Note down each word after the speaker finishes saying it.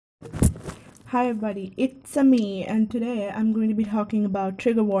Hi everybody, it's me, and today I'm going to be talking about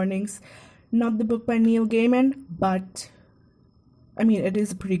trigger warnings. Not the book by Neil Gaiman, but it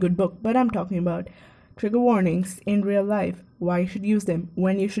is a pretty good book, but I'm talking about trigger warnings in real life. Why you should use them,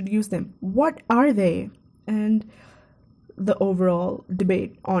 when you should use them, what are they, and the overall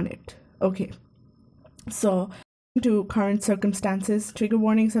debate on it. Okay, so to current circumstances, trigger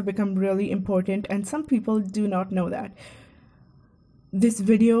warnings have become really important, and some people do not know that. This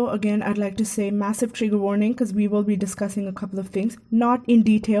video, again, I'd like to say massive trigger warning because we will be discussing a couple of things, not in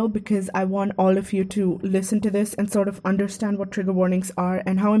detail because I want all of you to listen to this and sort of understand what trigger warnings are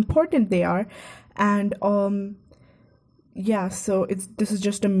and how important they are. And so this is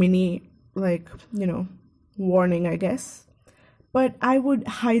just a mini warning, I guess. But I would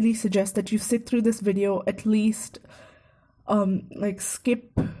highly suggest that you sit through this video at least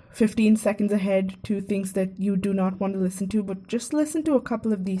skip 15 seconds ahead to things that you do not want to listen to, but just listen to a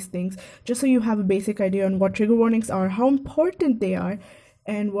couple of these things just so you have a basic idea on what trigger warnings are, how important they are,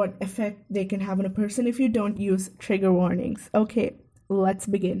 and what effect they can have on a person if you don't use trigger warnings. Okay, let's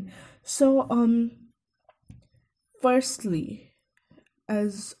begin. So firstly,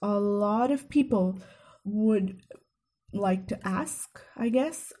 as a lot of people would like to ask, I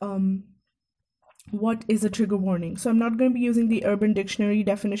guess, what is a trigger warning? So I'm not going to be using the Urban Dictionary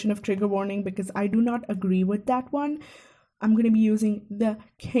definition of trigger warning because I do not agree with that one. I'm going to be using the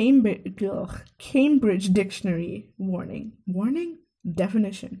Cambridge Dictionary warning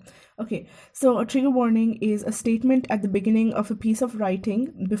definition. Okay, so a trigger warning is a statement at the beginning of a piece of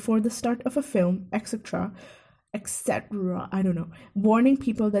writing, before the start of a film, etc., warning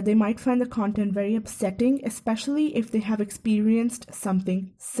people that they might find the content very upsetting, especially if they have experienced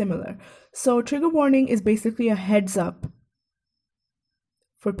something similar. So trigger warning is basically a heads up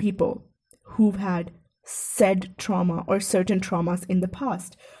for people who've had said trauma or certain traumas in the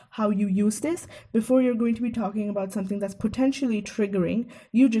past. How you use this: before you're going to be talking about something that's potentially triggering,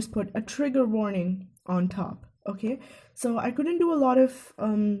 you just put a trigger warning on top. Okay, so I couldn't do a lot of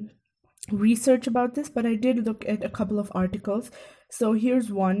research about this, but I did look at a couple of articles. So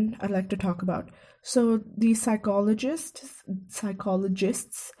here's one I'd like to talk about. So the psychologists,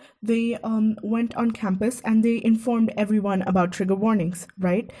 they went on campus and they informed everyone about trigger warnings,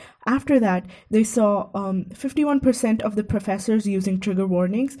 right? After that, they saw 51% of the professors using trigger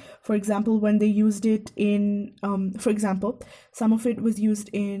warnings. For example, when they used it in, some of it was used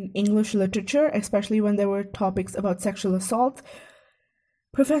in English literature, especially when there were topics about sexual assault.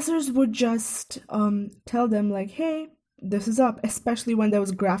 Professors would just tell them like, hey, this is up, especially when there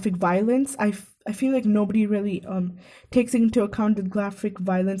was graphic violence. I feel like nobody really takes into account that graphic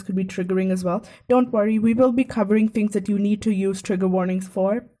violence could be triggering as well. Don't worry, we will be covering things that you need to use trigger warnings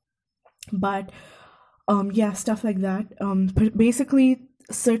for. But stuff like that. Basically,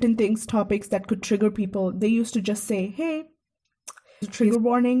 certain things, topics that could trigger people, they used to just say, hey, trigger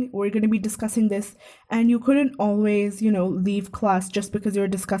warning, we're going to be discussing this, and you couldn't always leave class just because you're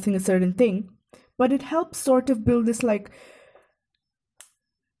discussing a certain thing, but it helps sort of build this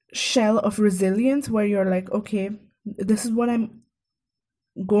shell of resilience where you're like, okay, this is what I'm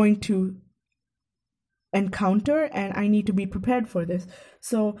going to encounter and I need to be prepared for this.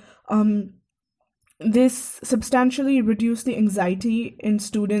 So this substantially reduced the anxiety in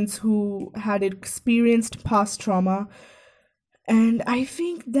students who had experienced past trauma. And I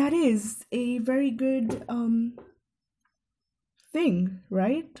think that is a very good thing,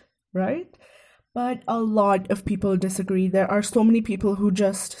 right? But a lot of people disagree. There are so many people who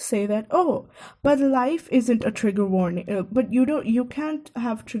just say that, oh, but life isn't a trigger warning. But you can't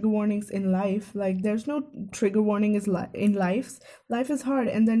have trigger warnings in life. Like, there's no trigger warning in life. Life is hard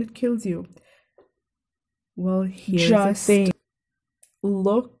and then it kills you. Well, here's the thing.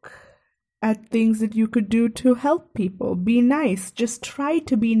 Look at things that you could do to help people. Be nice. Just try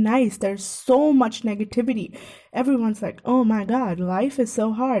to be nice. There's so much negativity. Everyone's like, oh my God, life is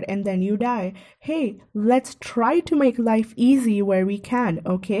so hard, and then you die. Hey, let's try to make life easy where we can,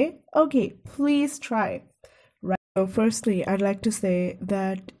 okay? Okay, please try. Right. So firstly, I'd like to say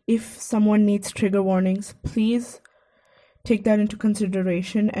that if someone needs trigger warnings, please take that into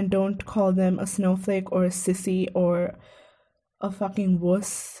consideration and don't call them a snowflake or a sissy or a fucking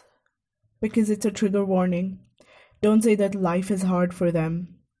wuss, because it's a trigger warning. Don't say that life is hard for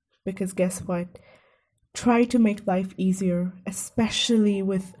them, because guess what? Try to make life easier, especially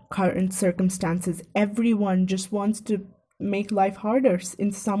with current circumstances. Everyone just wants to make life harder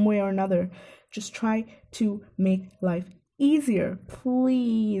in some way or another. Just try to make life easier,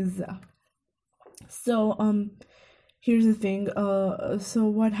 please. So here's the thing. So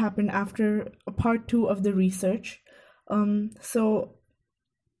what happened after part 2 of the research? So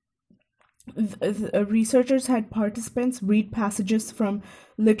Researchers had participants read passages from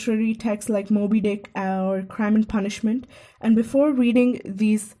literary texts like Moby Dick or Crime and Punishment, and before reading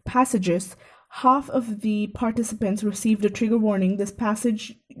these passages, half of the participants received a trigger warning. This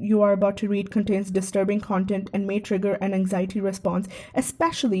passage you are about to read contains disturbing content and may trigger an anxiety response,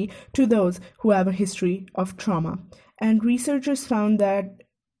 especially to those who have a history of trauma. And researchers found that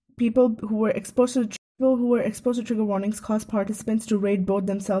people who were exposed to trigger warnings caused participants to rate both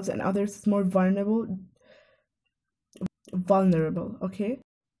themselves and others as more vulnerable, okay?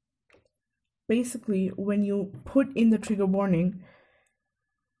 Basically, when you put in the trigger warning,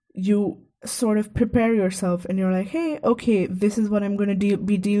 you sort of prepare yourself and you're like, hey, okay, this is what I'm going to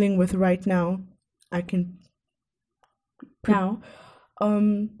be dealing with right now. I can now.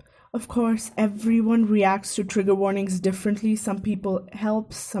 Of course, everyone reacts to trigger warnings differently. Some people it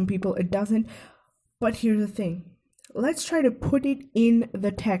helps, some people it doesn't. But here's the thing. Let's try to put it in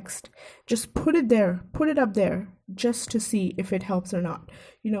the text. Just put it there, put it up there, just to see if it helps or not.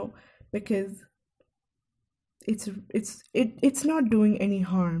 Because it's not doing any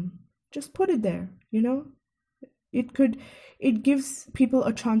harm. Just put it there, it gives people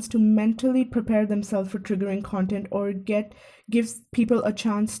a chance to mentally prepare themselves for triggering content, or gives people a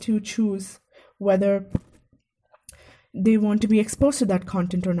chance to choose whether they want to be exposed to that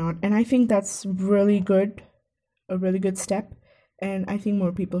content or not. And I think that's really good, a really good step, and I think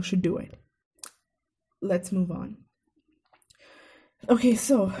more people should do it. Let's move on. Okay,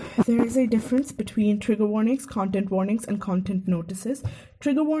 so there is a difference between trigger warnings, content warnings, and content notices.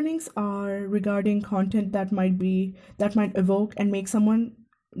 Trigger warnings are regarding content that might evoke and make someone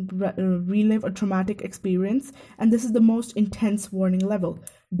relive a traumatic experience, and this is the most intense warning level.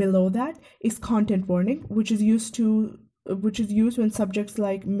 Below that is content warning, which is used when subjects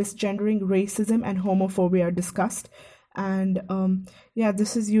like misgendering, racism, and homophobia are discussed. And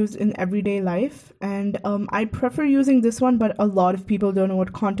this is used in everyday life, and I prefer using this one, but a lot of people don't know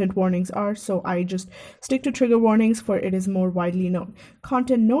what content warnings are, so I just stick to trigger warnings, for it is more widely known.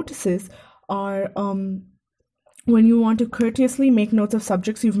 Content notices are when you want to courteously make notes of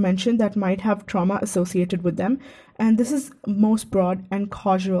subjects you've mentioned that might have trauma associated with them, and this is most broad and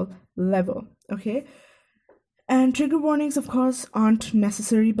casual level, okay? And trigger warnings, of course, aren't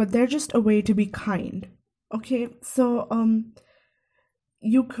necessary, but they're just a way to be kind. Okay, so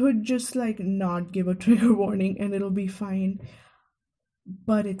you could just not give a trigger warning and it'll be fine,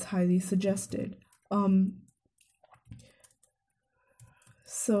 but it's highly suggested.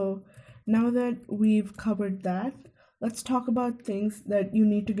 So now that we've covered that, let's talk about things that you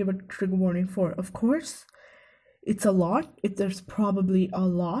need to give a trigger warning for. Of course, it's a lot. There's probably a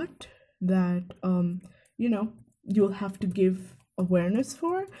lot that you'll have to give awareness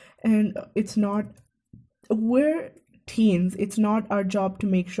for, and we're teens. It's not our job to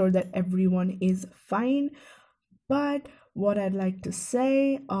make sure that everyone is fine. But what I'd like to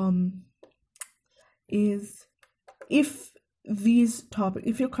say is if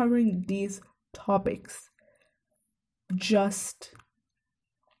you're covering these topics, just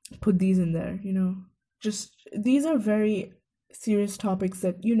put these in there, these are very serious topics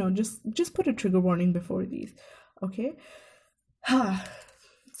that, just put a trigger warning before these, okay?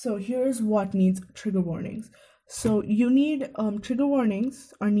 So here's what needs trigger warnings. So you need trigger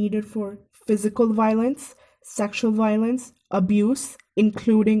warnings are needed for physical violence, sexual violence, abuse,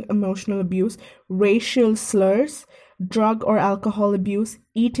 including emotional abuse, racial slurs, drug or alcohol abuse,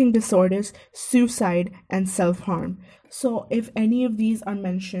 eating disorders, suicide, and self-harm. So if any of these are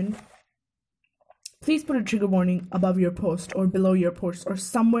mentioned, please put a trigger warning above your post or below your post or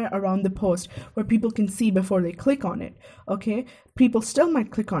somewhere around the post where people can see before they click on it, okay? People still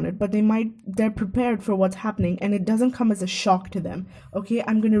might click on it, but they're prepared for what's happening and it doesn't come as a shock to them, okay?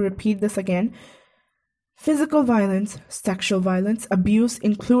 I'm going to repeat this again. Physical violence, sexual violence, abuse,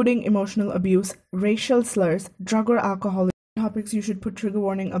 including emotional abuse, racial slurs, drug or alcohol topics you should put trigger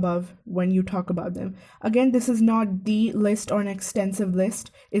warning above when you talk about them. Again, this is not the list or an extensive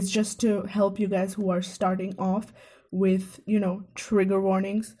list. It's just to help you guys who are starting off with, trigger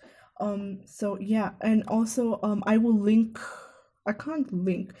warnings. So yeah, and also I can't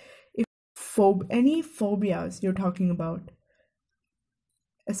link if any phobias you're talking about,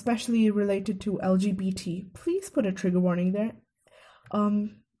 especially related to LGBT, please put a trigger warning there.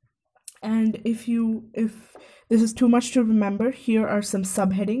 And if this is too much to remember, here are some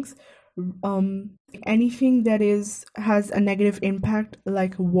subheadings. Anything that has a negative impact,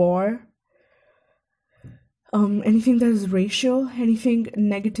 like war, anything that is racial, anything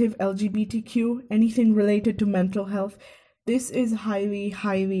negative LGBTQ, anything related to mental health. This is highly,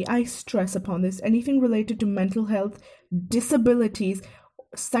 I stress upon this. Anything related to mental health, disabilities,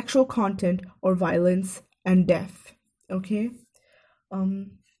 sexual content or violence and death. Okay?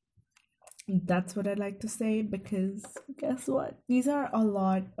 Um, that's what I'd like to say, because guess what? These are a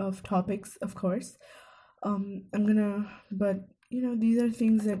lot of topics, of course. But these are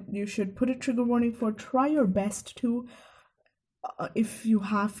things that you should put a trigger warning for. Try your best to, if you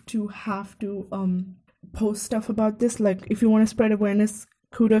have to post stuff about this. Like, if you want to spread awareness,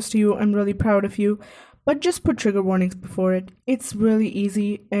 kudos to you. I'm really proud of you. But just put trigger warnings before it. It's really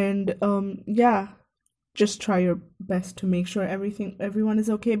easy, and yeah, just try your best to make sure everyone is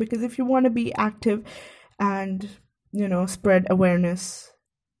okay, because if you want to be active and spread awareness,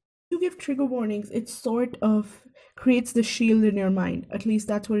 you give trigger warnings, it sort of creates the shield in your mind. At least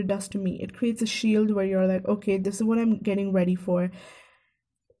that's what it does to me. It creates a shield where you're like, okay, this is what I'm getting ready for.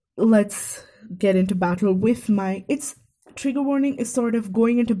 Let's get into battle with my it's trigger warning is sort of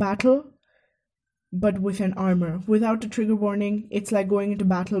going into battle but with an armor. Without a trigger warning, it's like going into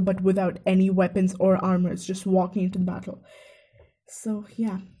battle but without any weapons or armor. It's just walking into the battle. So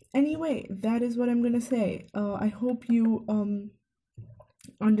yeah. Anyway, that is what I'm gonna say. I hope you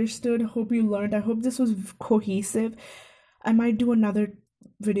understood. I hope you learned. I hope this was cohesive. I might do another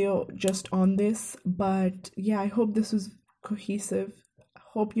video just on this, but yeah, I hope this was cohesive. I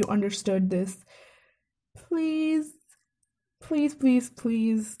hope you understood this. Please, please, please,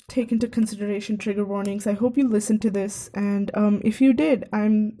 please take into consideration trigger warnings. I hope you listened to this, and if you did,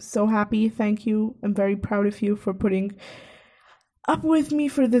 I'm so happy. Thank you. I'm very proud of you for putting up with me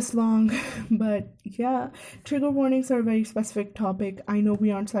for this long. But yeah, trigger warnings are a very specific topic. I know we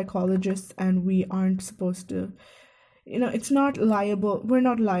aren't psychologists and we aren't supposed to, it's not liable. We're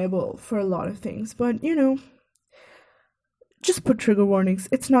not liable for a lot of things, but just put trigger warnings.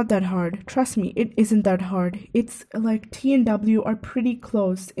 It's not that hard. Trust me, it isn't that hard. It's like T and W are pretty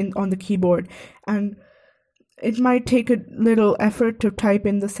close on the keyboard, and it might take a little effort to type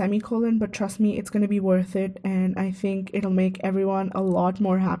in the semicolon, but trust me, it's going to be worth it, and I think it'll make everyone a lot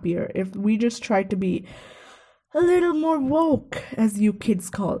more happier if we just try to be a little more woke, as you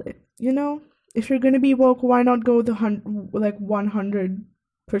kids call it. If you're going to be woke, why not go the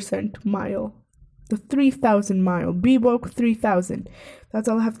 100% mile? The 3,000 mile. Be woke 3,000. That's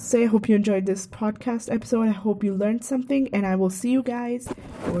all I have to say. I hope you enjoyed this podcast episode. I hope you learned something, and I will see you guys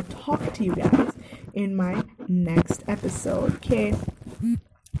or talk to you guys in my next episode. Okay.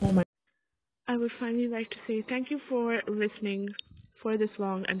 Oh my. I would finally like to say thank you for listening for this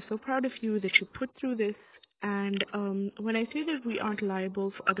long. I'm so proud of you that you put through this. And when I say that we aren't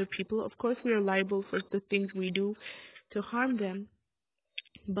liable for other people, of course we are liable for the things we do to harm them.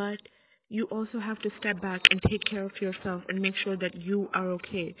 But you also have to step back and take care of yourself and make sure that you are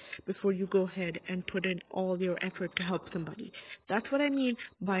okay before you go ahead and put in all your effort to help somebody. That's what I mean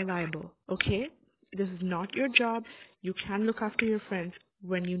by liable, okay? This is not your job. You can look after your friends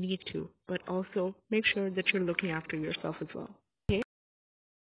when you need to, but also make sure that you're looking after yourself as well.